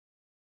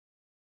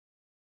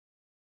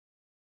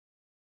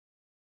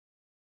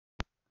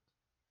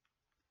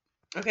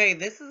Okay,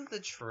 this is the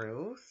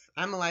truth.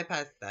 I'm alive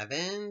past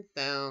 7,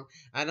 so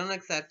I don't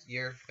accept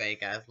your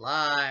fake ass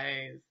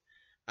lies.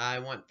 I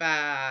want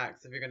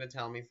facts if you're gonna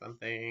tell me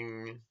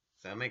something.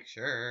 So make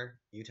sure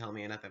you tell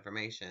me enough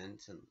information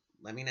to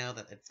let me know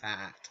that it's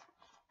fact.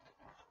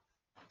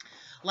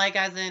 Like,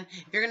 as in,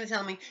 if you're gonna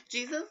tell me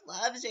Jesus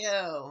loves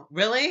you,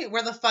 really?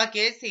 Where the fuck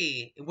is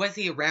he? Was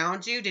he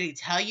around you? Did he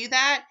tell you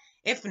that?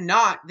 If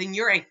not, then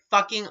you're a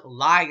fucking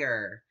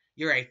liar.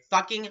 You're a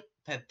fucking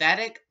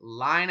pathetic,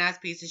 lying ass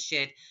piece of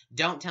shit.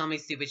 Don't tell me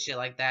stupid shit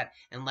like that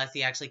unless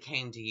he actually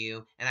came to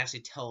you and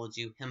actually told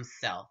you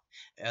himself.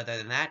 Other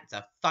than that, it's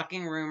a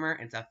fucking rumor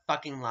and it's a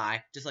fucking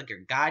lie, just like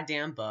your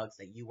goddamn books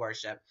that you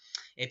worship,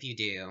 if you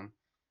do.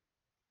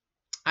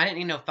 I didn't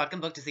need no fucking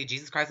book to see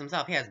Jesus Christ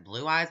himself. He has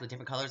blue eyes with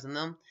different colors in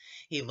them.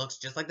 He looks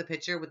just like the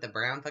picture with the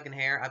brown fucking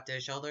hair up to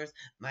his shoulders.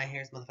 My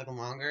hair's motherfucking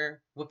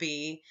longer.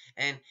 Whoopee.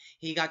 And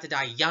he got to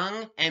die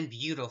young and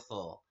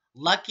beautiful.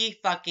 Lucky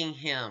fucking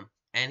him.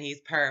 And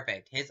he's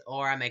perfect. His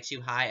aura makes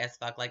you high as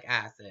fuck like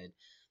acid.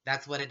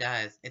 That's what it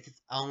does. It's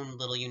its own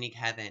little unique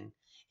heaven.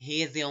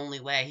 He is the only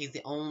way. He's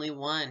the only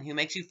one who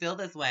makes you feel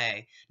this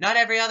way. Not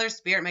every other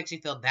spirit makes you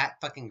feel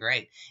that fucking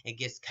great. It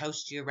just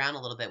coasts you around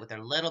a little bit with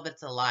their little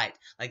bits of light.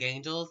 Like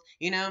angels,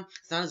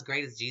 it's not as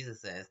great as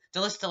Jesus is.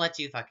 Just to let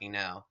you fucking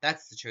know.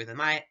 That's the truth in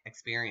my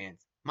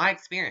experience. My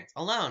experience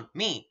alone.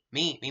 Me,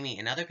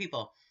 and other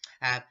people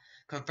have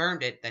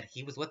confirmed it that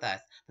he was with us.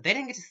 But they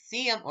didn't get to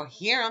see him or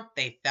hear him.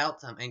 They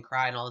felt him and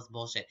cried and all this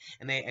bullshit.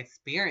 And they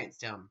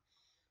experienced him.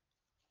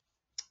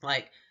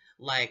 Like,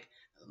 like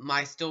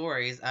my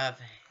stories of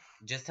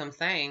just him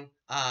saying,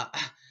 I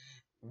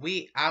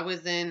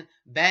was in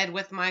bed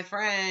with my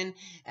friend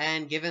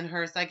and giving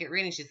her a psychic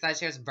reading. She said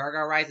she has Virgo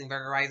rising.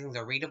 Virgo risings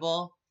are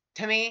readable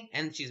to me,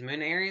 and she's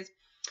Moon Aries.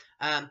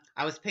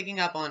 I was picking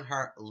up on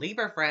her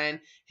Libra friend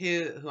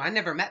who I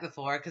never met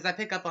before because I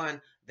pick up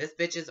on this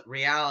bitch's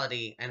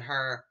reality and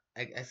her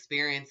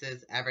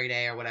experiences every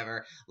day or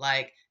whatever.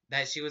 Like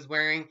that she was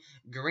wearing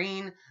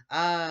green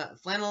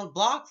flannel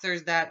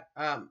boxers that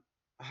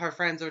her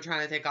friends were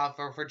trying to take off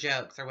for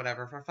jokes or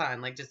whatever for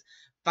fun. Like just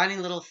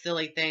finding little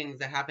silly things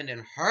that happened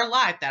in her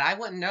life that I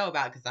wouldn't know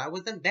about because I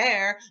wasn't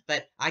there,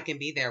 but I can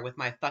be there with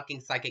my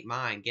fucking psychic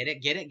mind. Get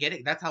it? Get it? Get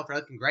it? That's how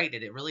fucking great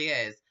it really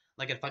is.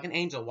 Like a fucking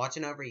angel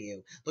watching over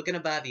you, looking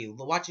above you,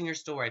 watching your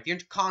story. If you're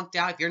conked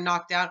out, if you're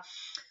knocked out,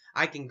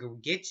 I can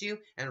get you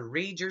and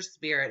read your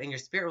spirit, and your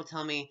spirit will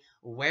tell me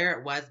where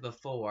it was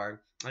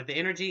before. Like the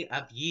energy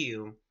of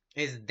you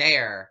is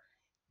there.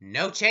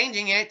 No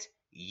changing it.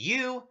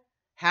 You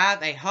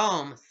have a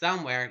home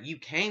somewhere. You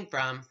came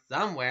from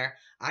somewhere.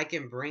 I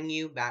can bring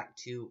you back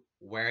to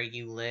where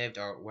you lived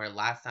or where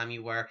last time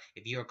you were.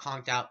 If you were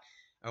conked out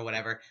or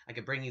whatever, I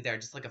could bring you there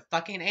just like a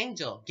fucking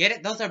angel. Get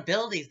it? Those are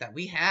abilities that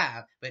we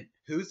have. But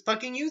who's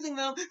fucking using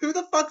them? Who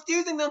the fuck's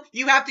using them?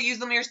 You have to use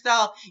them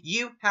yourself.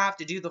 You have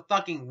to do the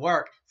fucking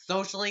work.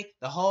 Socially,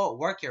 the whole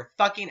work your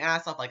fucking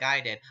ass off like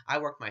I did. I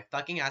worked my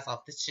fucking ass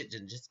off. This shit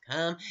didn't just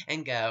come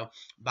and go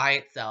by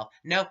itself.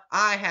 No,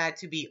 I had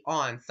to be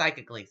on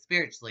psychically,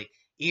 spiritually.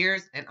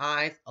 Ears and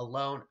eyes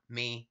alone,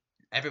 me.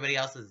 Everybody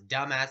else is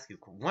dumbass who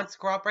wants to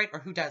cooperate or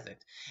who doesn't.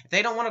 If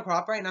they don't want to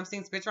cooperate and I'm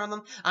seeing spirits around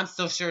them, I'm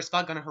so sure as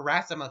fuck gonna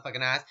harass their motherfucking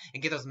ass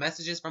and get those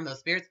messages from those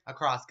spirits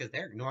across because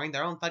they're ignoring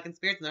their own fucking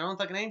spirits and their own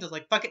fucking angels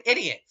like fucking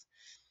idiots.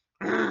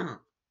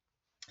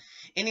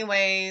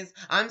 Anyways,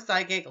 I'm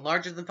psychic,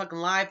 larger than fucking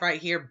life right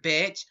here,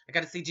 bitch. I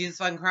gotta see Jesus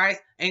fucking Christ,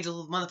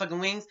 angels with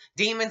motherfucking wings,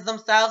 demons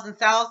themselves, and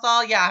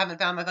Salsal. Yeah, I haven't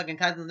found my fucking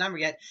cousin's number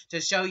yet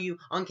to show you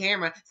on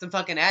camera some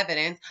fucking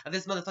evidence of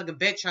this motherfucking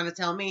bitch trying to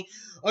tell me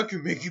I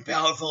can make you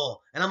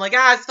powerful. And I'm like,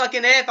 it's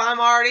fucking if I'm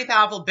already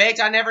powerful,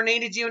 bitch. I never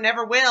needed you,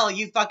 never will.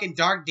 You fucking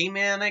dark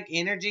demonic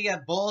energy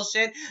of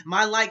bullshit.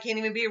 My light can't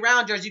even be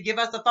around yours. You give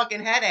us a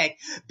fucking headache.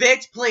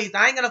 Bitch, please.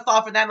 I ain't gonna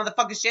fall for that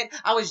motherfucking shit.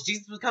 I wish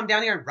Jesus would come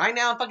down here right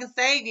now and fucking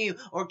save you.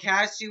 Or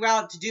cast you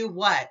out to do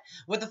what?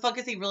 What the fuck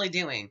is he really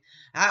doing?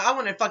 I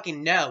want to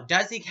fucking know.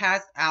 Does he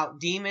cast out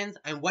demons?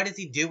 And what does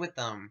he do with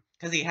them?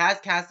 Because he has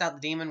cast out the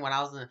demon when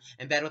I was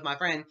in bed with my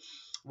friend.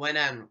 When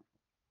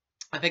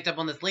I picked up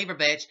on this Libra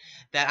bitch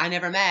that I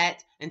never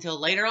met until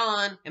later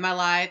on in my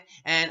life,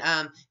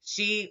 and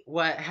she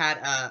had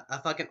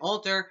a fucking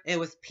altar. It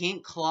was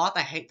pink cloth.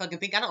 I hate fucking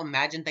pink. I don't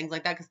imagine things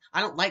like that because I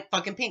don't like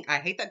fucking pink. I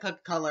hate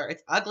that color.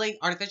 It's ugly,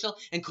 artificial,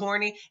 and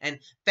corny, and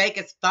fake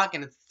as fuck,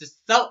 and it's just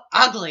so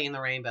ugly in the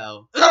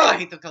rainbow. Ugh, I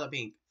hate the color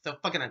pink. So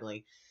fucking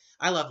ugly.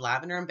 I love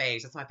lavender and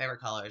beige. That's my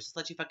favorite colors. Just to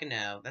let you fucking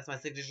know. That's my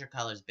signature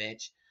colors,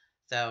 bitch.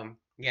 So,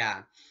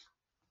 yeah.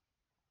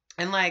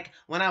 And like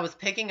when I was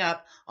picking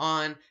up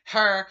on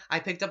her, I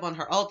picked up on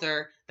her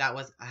altar that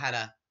had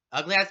a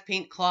ugly ass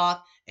pink cloth,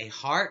 a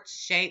heart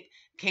shaped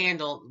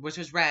candle which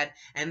was red,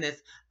 and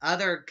this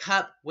other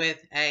cup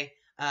with a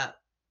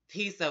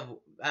piece of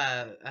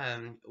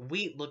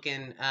wheat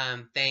looking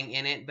thing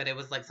in it, but it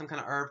was like some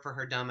kind of herb for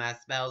her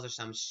dumbass spells or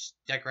some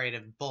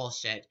decorative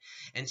bullshit.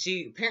 And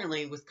she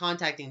apparently was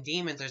contacting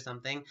demons or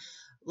something.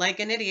 like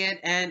an idiot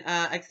and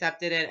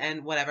accepted it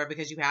and whatever,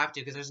 because you have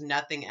to, because there's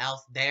nothing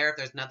else there. If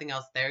there's nothing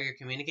else there you're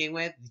communicating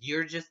with,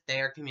 you're just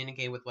there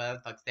communicating with whatever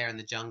the fuck's there in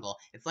the jungle.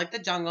 It's like the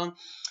jungle.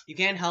 You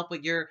can't help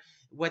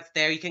what's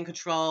there. You can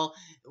control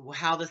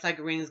how the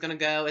cycle reading is going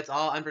to go. It's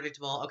all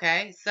unpredictable,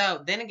 okay?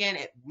 So then again,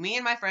 me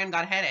and my friend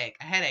got a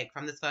headache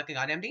from this fucking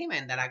goddamn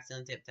demon that I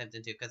accidentally tipped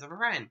into because of a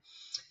friend.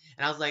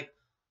 And I was like,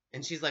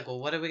 and she's like, well,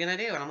 what are we going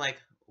to do? And I'm like,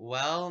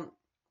 well,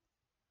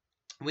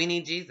 we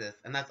need Jesus.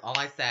 And that's all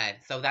I said.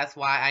 So that's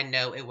why I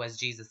know it was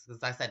Jesus,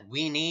 because I said,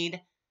 we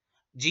need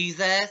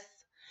Jesus.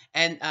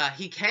 And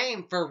he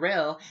came for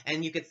real,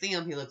 and you could see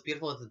him. He looks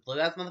beautiful with his blue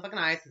ass motherfucking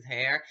eyes, his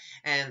hair,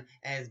 and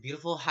his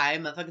beautiful high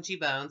motherfucking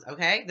cheekbones.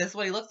 Okay, this is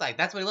what he looks like.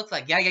 That's what he looks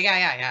like. Yeah. And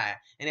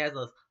he has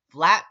this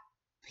flat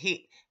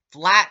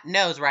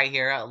nose right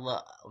here.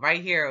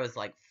 Right here it was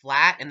like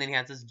flat, and then he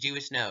has this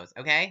Jewish nose.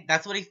 Okay,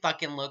 that's what he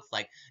fucking looks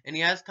like. And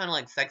he has kind of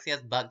like sexy ass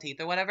buck teeth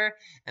or whatever,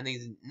 and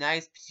these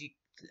nice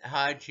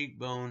high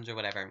cheekbones or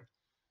whatever.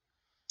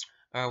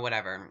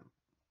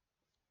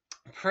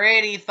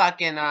 Pretty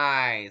fucking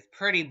eyes.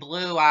 Pretty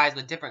blue eyes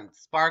with different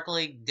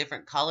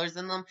colors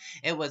in them.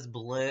 It was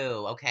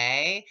blue,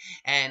 okay?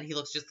 And he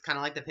looks just kind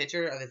of like the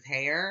picture of his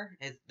hair.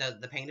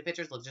 The painted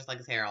pictures look just like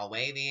his hair, all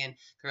wavy and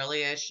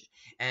curly-ish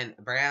and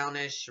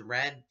brownish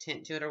red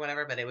tint to it or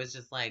whatever, but it was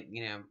just like,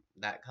 you know,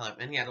 that color.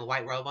 And he had a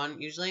white robe on,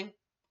 usually.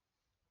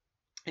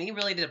 And he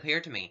really did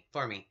appear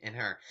for me, in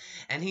her.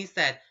 And he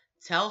said,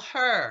 tell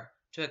her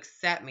to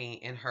accept me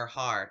in her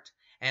heart.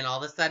 And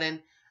all of a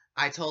sudden,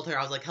 I told her,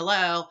 I was like,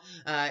 hello,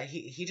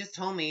 he just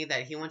told me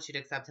that he wants you to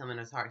accept him in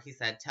his heart. He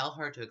said, tell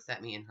her to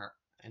accept me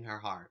in her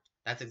heart.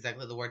 That's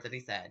exactly the words that he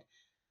said.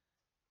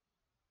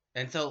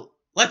 And so,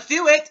 let's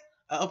do it!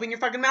 Open your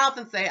fucking mouth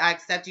and say, I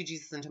accept you,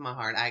 Jesus, into my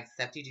heart. I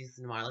accept you, Jesus,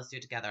 into my heart. Let's do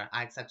it together.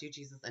 I accept you,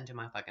 Jesus, into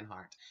my fucking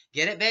heart.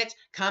 Get it, bitch?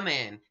 Come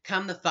in.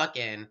 Come the fuck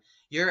in.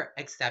 You're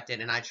accepted,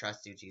 and I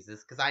trust you,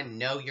 Jesus, because I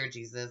know you're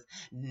Jesus.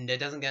 I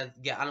don't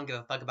give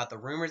a fuck about the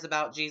rumors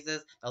about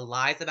Jesus, the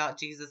lies about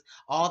Jesus.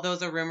 All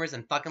those are rumors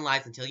and fucking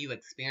lies until you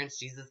experience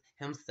Jesus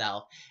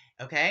himself.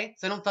 Okay?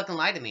 So don't fucking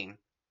lie to me.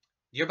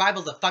 Your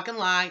Bible's a fucking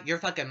lie. Your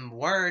fucking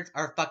words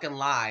are fucking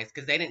lies,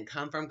 because they didn't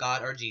come from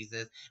God or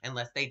Jesus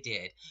unless they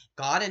did.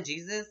 God and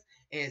Jesus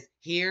is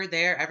here,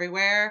 there,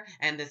 everywhere,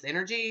 and this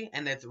energy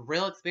and this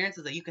real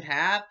experiences that you could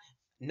have,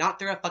 not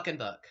through a fucking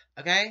book.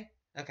 Okay?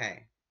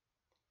 Okay.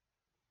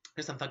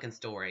 Here's some fucking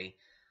story.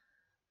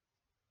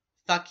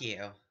 Fuck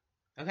you.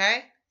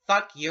 Okay?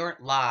 Fuck your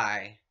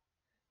lie.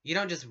 You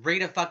don't just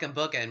read a fucking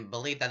book and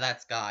believe that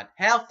that's God.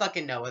 Hell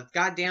fucking no. A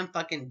goddamn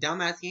fucking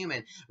dumbass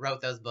human wrote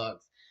those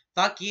books.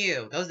 Fuck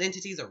you. Those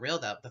entities are real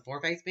though. The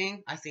four-face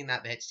being, I seen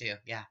that bitch too.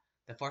 Yeah.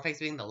 The four-face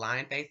being, the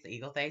lion face, the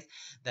eagle face,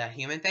 the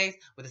human face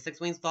with the 6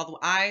 wings with all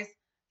the eyes.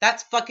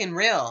 That's fucking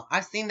real.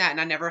 I've seen that, and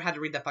I never had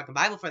to read the fucking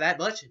Bible for that,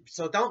 bitch.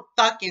 So don't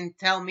fucking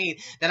tell me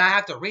that I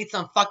have to read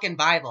some fucking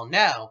Bible.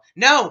 No.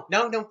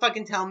 Don't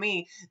fucking tell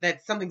me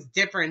that something's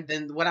different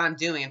than what I'm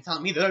doing and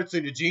telling me that I've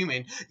seen a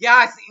demon. Yeah,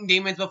 I've seen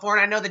demons before,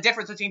 and I know the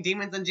difference between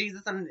demons and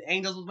Jesus and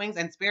angels with wings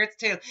and spirits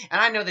too. And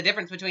I know the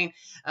difference between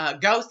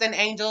ghosts and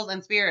angels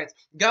and spirits.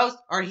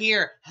 Ghosts are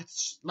here,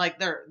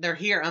 like they're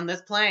here on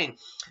this plane.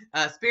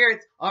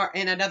 Spirits are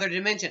in another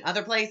dimension,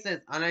 other places,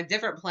 on a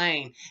different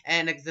plane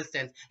and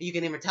existence. You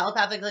can even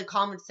telepathically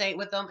conversate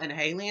with them, and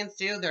aliens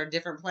too. They're a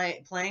different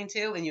plane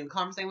too, and you can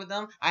conversate with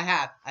them.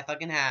 I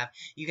fucking have.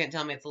 You can't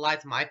tell me it's a lie.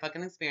 It's my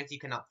fucking experience. You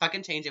cannot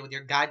fucking change it with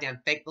your goddamn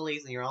fake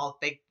beliefs, and you're all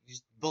fake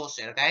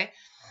bullshit, okay?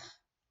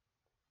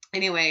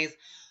 Anyways,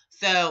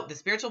 so the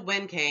spiritual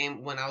wind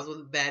came when I was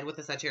in bed with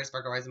the Sagittarius,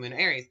 Virgo, Rising, Moon,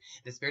 Aries.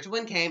 The spiritual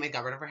wind came and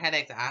got rid of her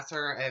headaches. I asked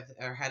her if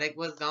her headache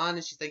was gone,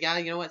 and she said, yeah,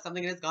 you know what,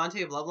 something is gone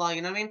too, blah, blah,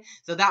 you know what I mean?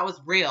 So that was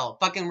real,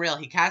 fucking real.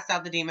 He cast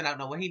out the demon. I don't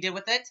know what he did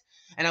with it,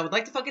 and I would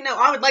like to fucking know.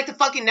 I would like to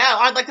fucking know.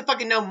 I'd like to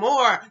fucking know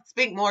more.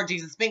 Speak more,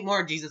 Jesus. Speak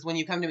more, Jesus, when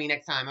you come to me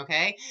next time,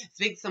 okay?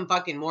 Speak some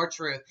fucking more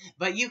truth.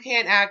 But you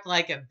can't act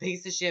like a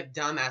piece of shit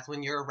dumbass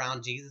when you're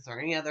around Jesus or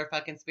any other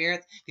fucking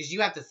spirits, because you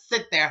have to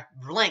sit there,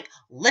 blink,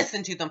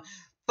 listen to them,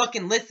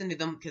 fucking listen to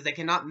them, because they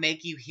cannot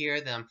make you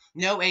hear them.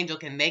 No angel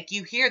can make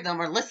you hear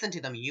them or listen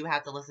to them. You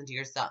have to listen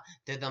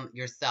to them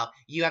yourself.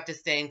 You have to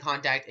stay in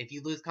contact. If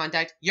you lose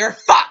contact, you're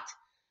fucked.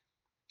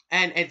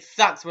 And it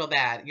sucks real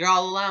bad. You're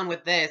all alone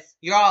with this.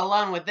 You're all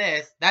alone with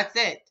this. That's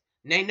it.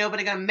 Ain't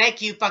nobody gonna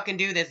make you fucking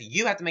do this.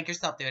 You have to make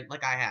yourself do it,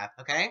 like I have,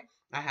 okay?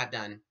 I have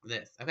done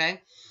this,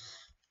 okay?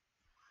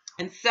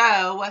 And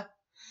so,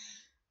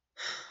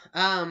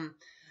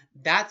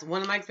 that's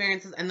one of my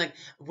experiences. And like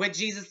with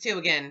Jesus too,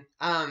 again,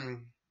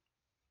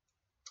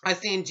 I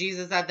seen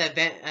Jesus at the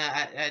event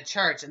at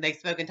church, and they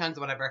spoke in tongues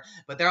or whatever,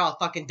 but they're all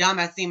fucking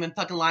dumbass, demon,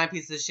 fucking lying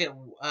pieces of shit,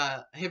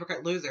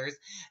 hypocrite losers,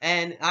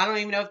 and I don't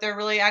even know if they're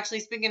really actually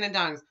speaking in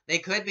tongues. They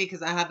could be,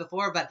 because I have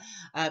before, but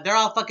they're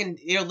all fucking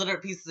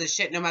illiterate pieces of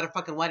shit, no matter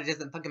fucking what. It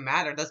doesn't fucking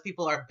matter. Those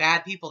people are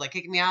bad people. They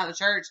kicked me out of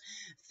church,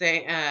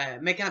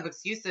 making up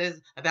excuses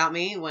about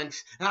me, when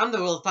I'm the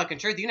real fucking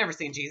truth. You never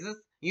seen Jesus.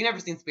 You never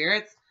seen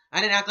spirits.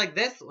 I didn't act like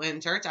this in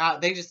church.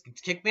 They just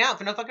kicked me out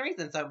for no fucking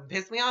reason, so it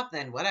pissed me off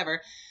then,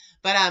 whatever.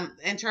 But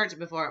in church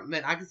before,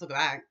 but I can still go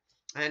back.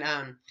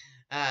 And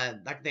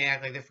like they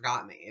act like they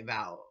forgot me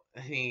about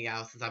me,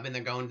 since I've been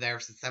there going there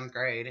since 7th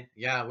grade.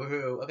 Yeah,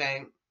 woohoo.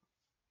 Okay.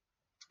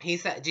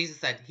 Jesus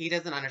said he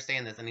doesn't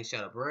understand this, and he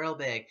showed up real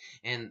big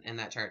in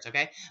that church.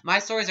 Okay, my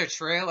stories are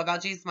true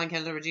about Jesus. My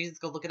encounters with Jesus.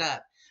 Go look it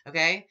up.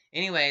 Okay.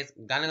 Anyways,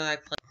 got into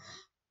that clip.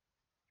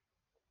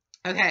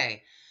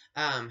 Okay.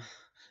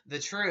 The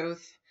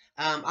truth.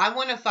 I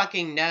want to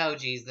fucking know,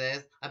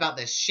 Jesus, about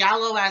this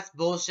shallow ass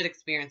bullshit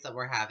experience that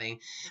we're having.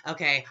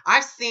 Okay,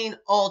 I've seen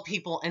old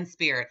people in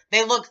spirit.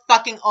 They look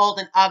fucking old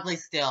and ugly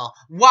still.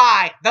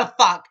 Why the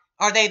fuck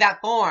are they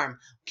that form?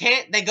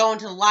 Can't they go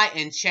into the light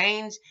and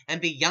change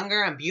and be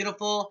younger and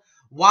beautiful?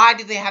 Why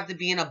do they have to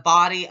be in a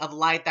body of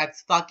light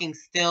that's fucking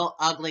still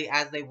ugly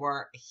as they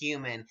were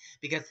human?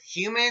 Because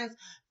humans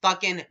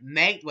fucking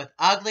mate with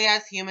ugly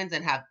ass humans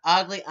and have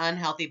ugly,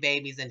 unhealthy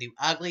babies and do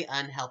ugly,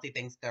 unhealthy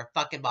things to their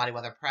fucking body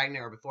while they're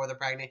pregnant or before they're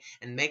pregnant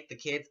and make the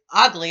kids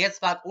ugly as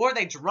fuck. Or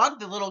they drug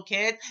the little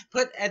kids,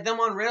 put them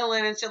on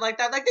Ritalin and shit like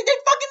that, like they did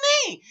fucking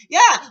me.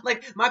 Yeah,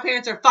 like my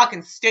parents are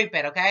fucking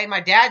stupid, okay?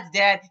 My dad's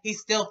dead. He's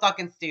still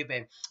fucking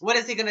stupid. What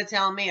is he gonna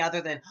tell me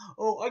other than,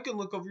 oh, I can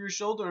look over your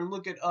shoulder and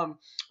look at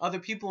other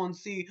people and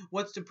see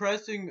what's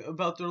depressing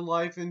about their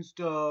life and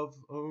stuff?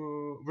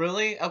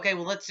 Really? Okay,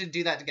 well, let's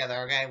do that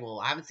together, okay? Well,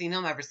 I haven't seen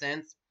him ever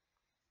since.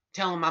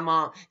 Telling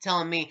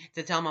me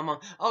to tell my mom,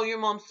 oh, your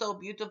mom's so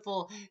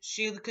beautiful.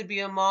 She could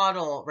be a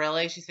model.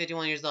 Really? She's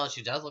 51 years old.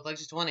 She does look like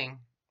she's 20.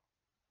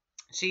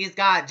 She's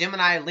got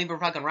Gemini, Libra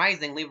fucking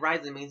rising. Libra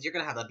rising means you're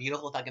going to have a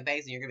beautiful fucking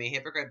face and you're going to be a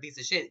hypocrite piece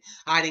of shit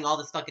hiding all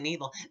this fucking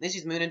evil. And then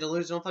she's moon and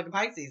delusional fucking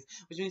Pisces,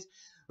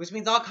 which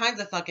means all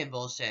kinds of fucking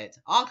bullshit.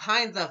 All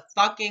kinds of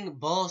fucking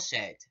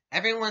bullshit.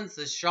 Everyone's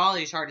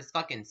astrology chart is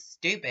fucking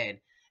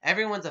stupid.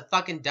 Everyone's a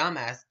fucking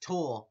dumbass,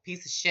 tool,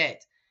 piece of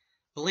shit.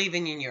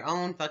 Believing in your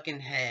own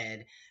fucking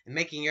head and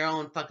making your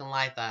own fucking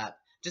life up.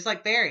 Just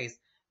like fairies.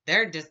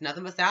 They're just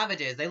nothing but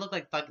savages. They look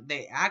like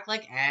they act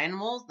like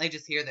animals. They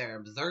just hear they're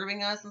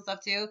observing us and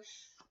stuff too.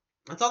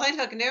 That's all they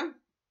fucking do.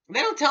 They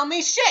don't tell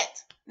me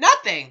shit.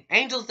 Nothing.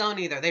 Angels don't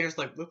either. They just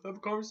like, let's have a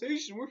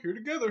conversation. We're here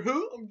together.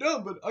 Huh? I'm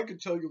done, but I could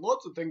tell you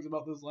lots of things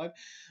about this life.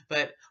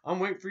 But I'm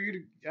waiting for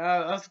you to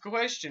ask a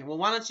question. Well,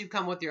 why don't you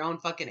come with your own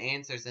fucking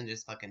answers and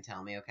just fucking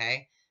tell me,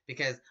 okay?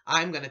 Because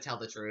I'm going to tell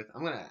the truth.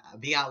 I'm going to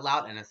be out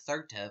loud and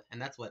assertive.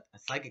 And that's what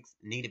psychics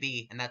need to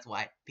be. And that's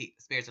why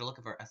spirits are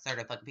looking for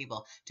assertive fucking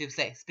people to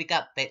say, speak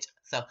up, bitch,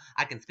 so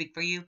I can speak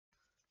for you.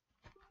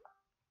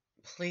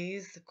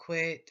 Please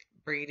quit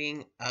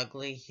breeding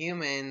ugly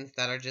humans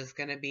that are just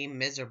going to be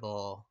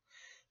miserable.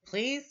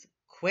 Please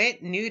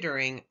quit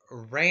neutering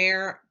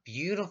rare,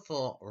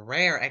 beautiful,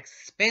 rare,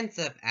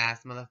 expensive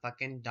ass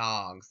motherfucking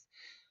dogs.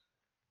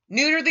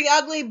 Neuter the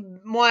ugly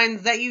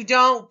ones that you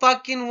don't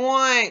fucking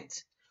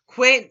want.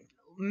 Quit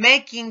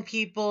making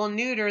people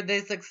neuter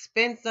this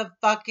expensive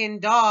fucking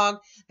dog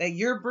that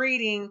you're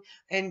breeding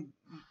and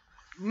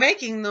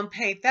making them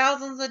pay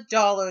thousands of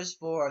dollars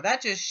for.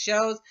 That just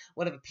shows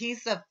what a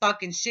piece of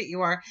fucking shit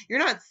you are. You're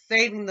not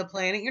saving the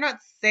planet. You're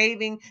not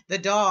saving the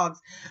dogs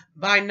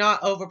by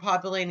not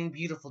overpopulating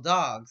beautiful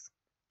dogs.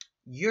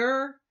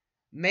 You're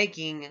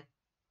making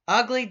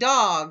ugly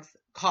dogs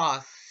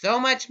cost so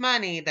much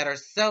money that are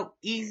so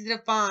easy to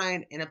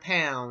find in a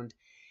pound.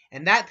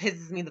 And that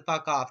pisses me the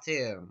fuck off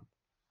too.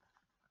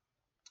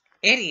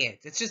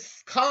 Idiots. It's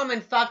just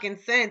common fucking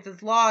sense.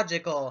 It's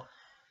logical.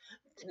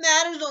 It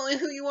matters only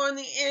who you are on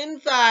the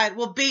inside.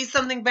 Well, be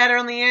something better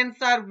on the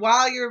inside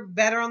while you're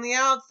better on the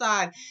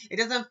outside. It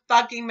doesn't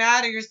fucking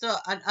matter. You're still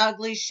an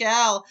ugly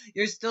shell.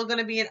 You're still going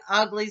to be an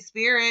ugly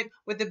spirit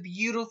with a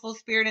beautiful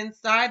spirit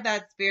inside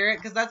that spirit,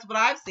 because that's what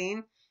I've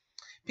seen.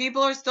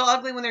 People are still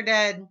ugly when they're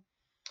dead.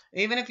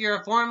 Even if you're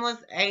a formless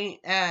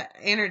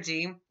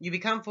energy, you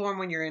become form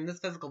when you're in this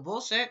physical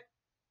bullshit.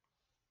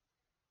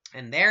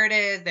 And there it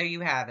is. There you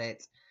have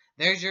it.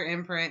 There's your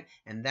imprint,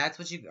 and that's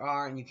what you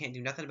are, and you can't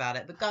do nothing about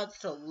it. But God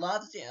still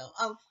loves you.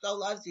 Oh, still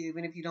loves you,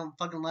 even if you don't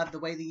fucking love the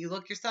way that you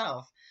look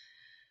yourself.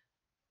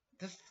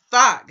 The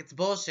fuck? It's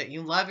bullshit.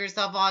 You love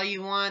yourself all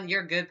you want.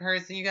 You're a good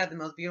person. You got the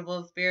most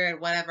beautiful spirit.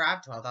 Whatever. I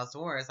have 12th house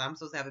Taurus. I'm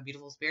supposed to have a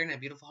beautiful spirit and a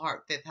beautiful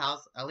heart. 5th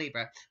house, a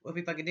Libra. What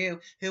we fucking do?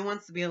 Who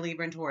wants to be a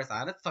Libra and Taurus?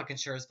 I fucking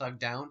sure as fuck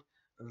don't.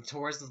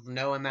 Taurus has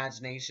no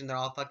imagination. They're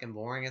all fucking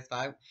boring as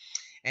fuck.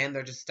 And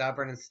they're just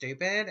stubborn and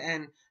stupid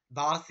and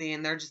bossy,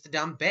 and they're just a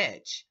dumb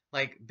bitch.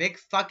 Like, big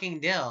fucking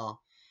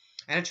deal.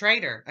 And a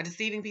traitor. A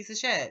deceiving piece of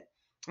shit.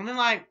 And then,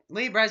 like,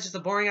 Libra is just a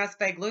boring-ass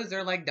fake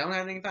loser. Like, don't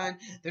have any fun.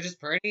 They're just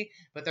pretty,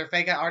 but they're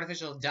fake,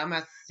 artificial,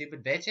 dumb-ass,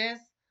 stupid bitches.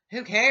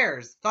 Who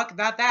cares? Fuck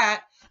about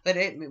that. But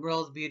it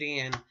rules beauty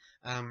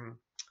and,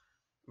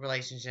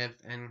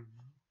 relationships and,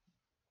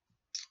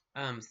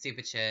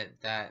 stupid shit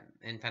that,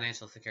 and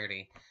financial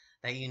security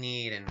that you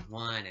need and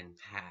want and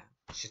have.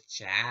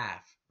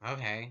 Chaff.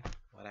 Okay.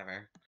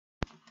 Whatever.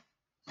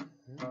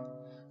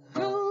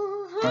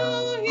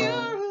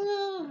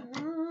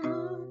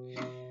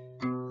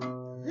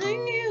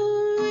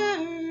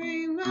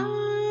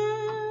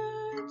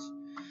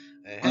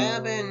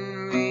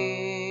 Having me,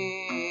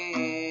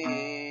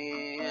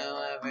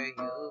 however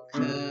you come.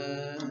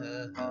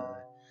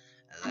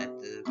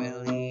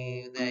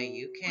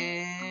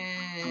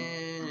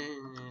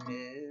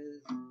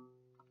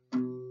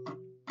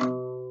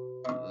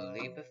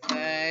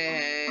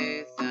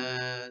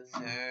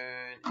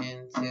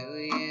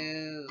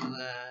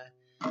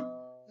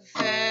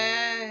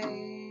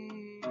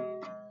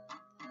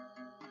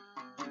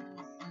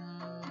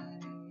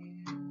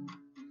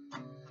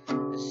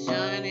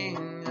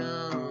 shining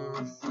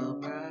oh so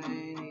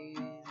bright,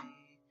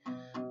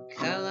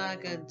 cut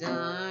like a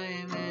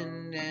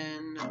diamond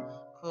and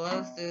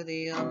close to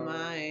the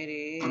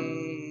Almighty.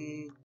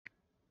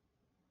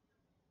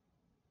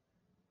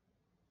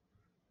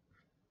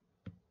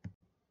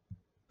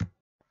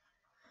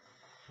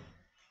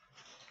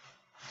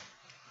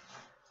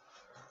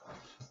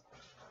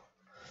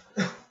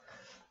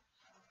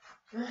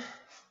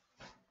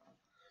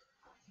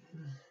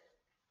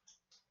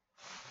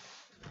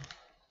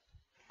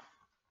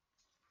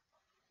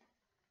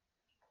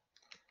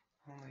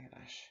 Oh my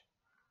gosh.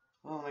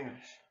 Oh my gosh.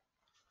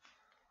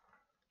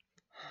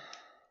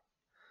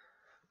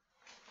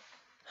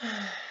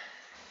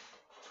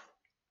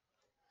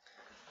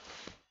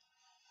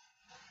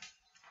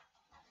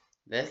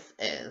 This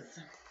is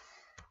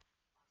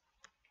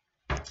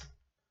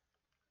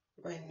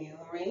my new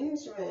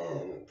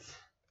arrangement.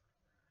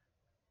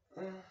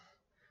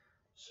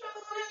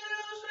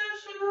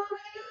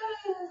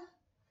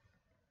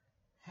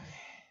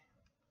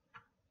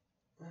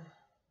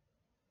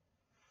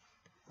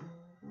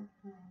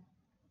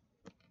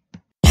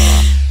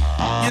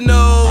 You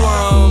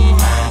know,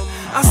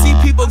 I see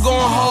people going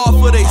hard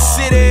for their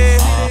city,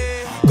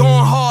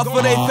 going hard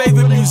for their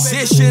favorite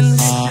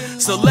musicians,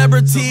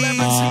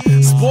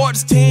 celebrities,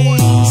 sports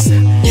teams,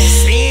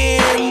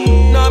 sin,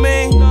 you know what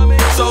I mean?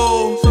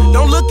 So,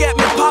 don't look at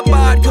me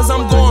pop-eyed, cause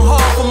I'm going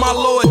hard for my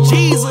Lord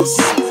Jesus.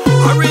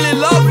 I really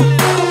love him,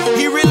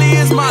 he really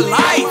is my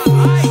life.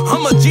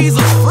 I'm a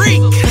Jesus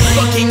freak.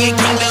 For King and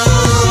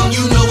Kingdom,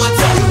 you know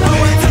what's up.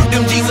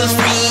 Them Jesus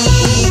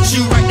freaks,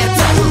 you right that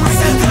up.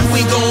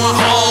 We going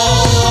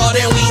hard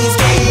and we ain't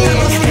scared.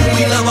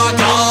 We love our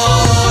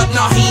God,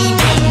 nah he ain't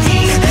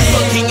dead.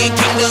 For King and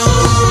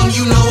Kingdom,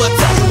 you know what's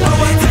up.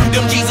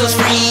 Them Jesus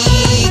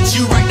freaks,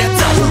 you right that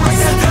up.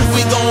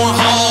 We going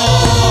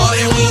hard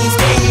and we ain't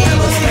scared.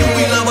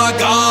 We love our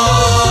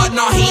God,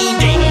 nah he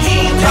ain't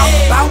dead.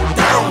 Bow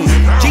down,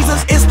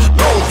 Jesus is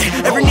Lord.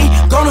 Every knee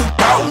gonna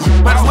bow,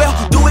 might as well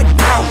do it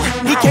now.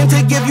 He came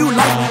to give you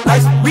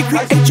life,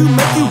 recreate you,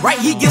 make you right.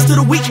 He gives to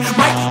the weak,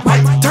 might,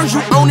 turns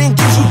you on and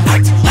gives you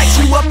light. Lights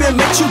you up and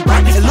makes you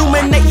bright,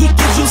 illuminate, he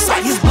gives you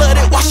sight. His blood,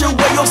 it wash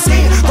away your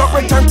sin, don't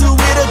return to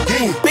it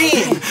again.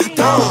 Been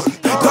done,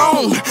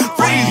 gone,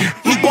 free.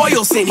 He bore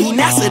your sin, he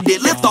nasted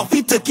it, lift off,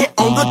 he took it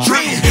on the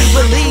tree.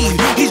 Believe,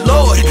 he's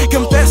Lord,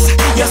 confess,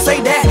 yeah,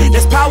 say that.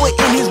 There's power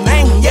in his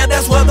name, yeah,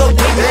 that's where the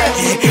way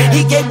at.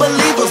 He gave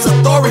believers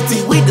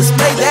authority, we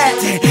display that.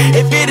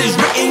 If it is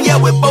written,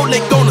 yeah, we're boldly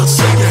gonna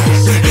say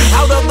it.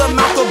 Out of the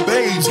mouth of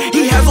babes,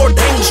 he has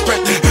ordained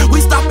strength. We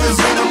stop his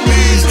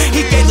enemies,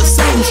 he gave the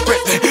same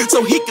strength,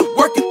 so he could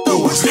work it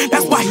through us.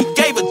 That's why he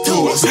gave it to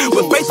us.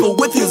 We're faithful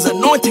with his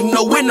anointing,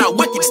 no, we're not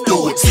wicked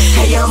stewards.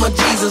 Hey, I'm a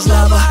Jesus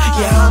lover,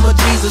 yeah, I'm a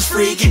Jesus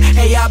freak.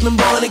 Hey, I've been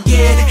born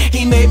again,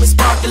 he made me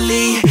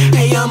sparkly.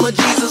 Hey, I'm a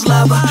Jesus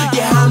lover,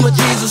 yeah, I'm a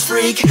Jesus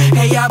freak.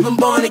 Hey, I've been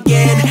born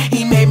again,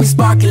 he made me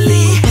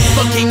sparkly.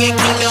 For King and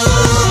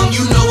Kingdom,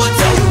 you know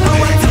what's up.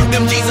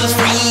 Them Jesus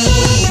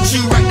freaks,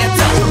 you right that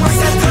up.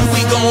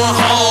 We going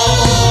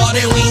hard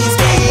and we ain't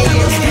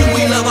scared.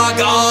 We love our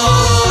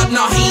God,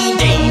 nah he ain't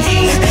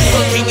dead.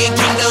 For King and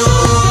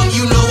Kingdom,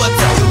 you know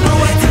what's up.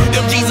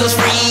 Them Jesus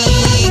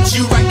freaks,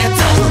 you right that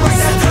up.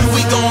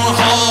 We going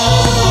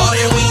hard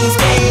and we ain't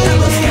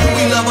scared.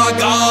 We love our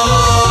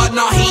God,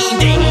 nah he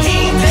ain't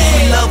dead.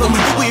 We love him,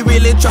 we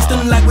really trust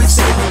him like we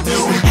say we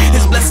do.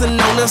 His blessing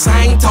on us,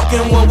 I ain't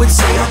talking what we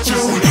say are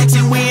true.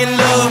 See, we in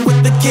love with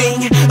the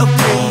King of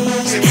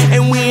Kings,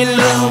 and we in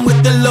love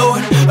with the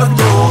Lord of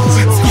Lords.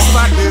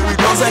 Crucified, we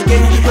rose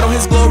again, put on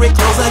his glory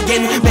clothes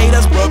again. Made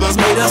us brothers,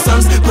 made us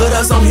sons, put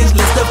us on his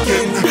list of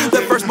kin.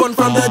 The firstborn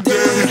from the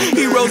dead,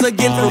 he rose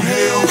again from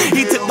hell.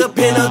 He took the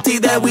penalty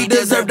that we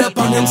deserved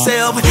upon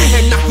himself,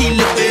 and now he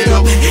lifted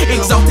up,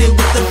 exalted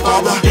with the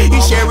Father.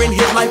 He's sharing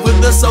his life with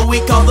us, so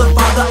we call the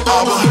Father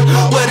Abba.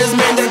 What is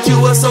man that you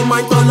are so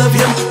mindful of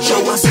him?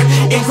 Show us.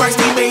 In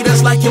Christ he made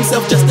us like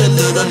himself, just a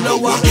little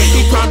lower.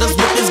 He crowned us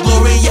with his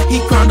glory, yeah,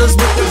 he crowned us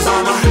with his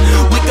honor.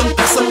 We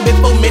confess him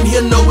before men,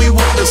 he'll know we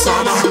won't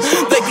dishonor.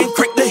 They can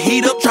crank the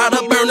heat up, try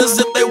to burn us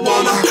if they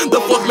wanna.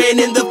 The fourth man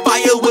in the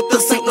fire with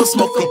us, ain't no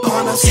smoke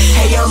upon us.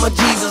 Hey, I'm a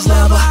Jesus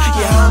lover,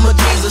 yeah, I'm a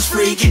Jesus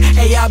freak.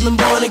 Hey, I've been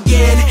born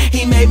again,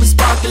 he made me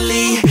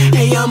sparkly.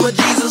 Hey, I'm a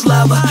Jesus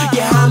lover,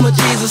 yeah, I'm a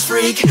Jesus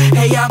freak.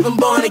 Hey, I've been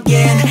born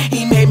again,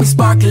 he made me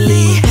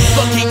sparkly.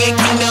 For King and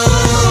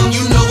Kingdom,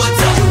 you know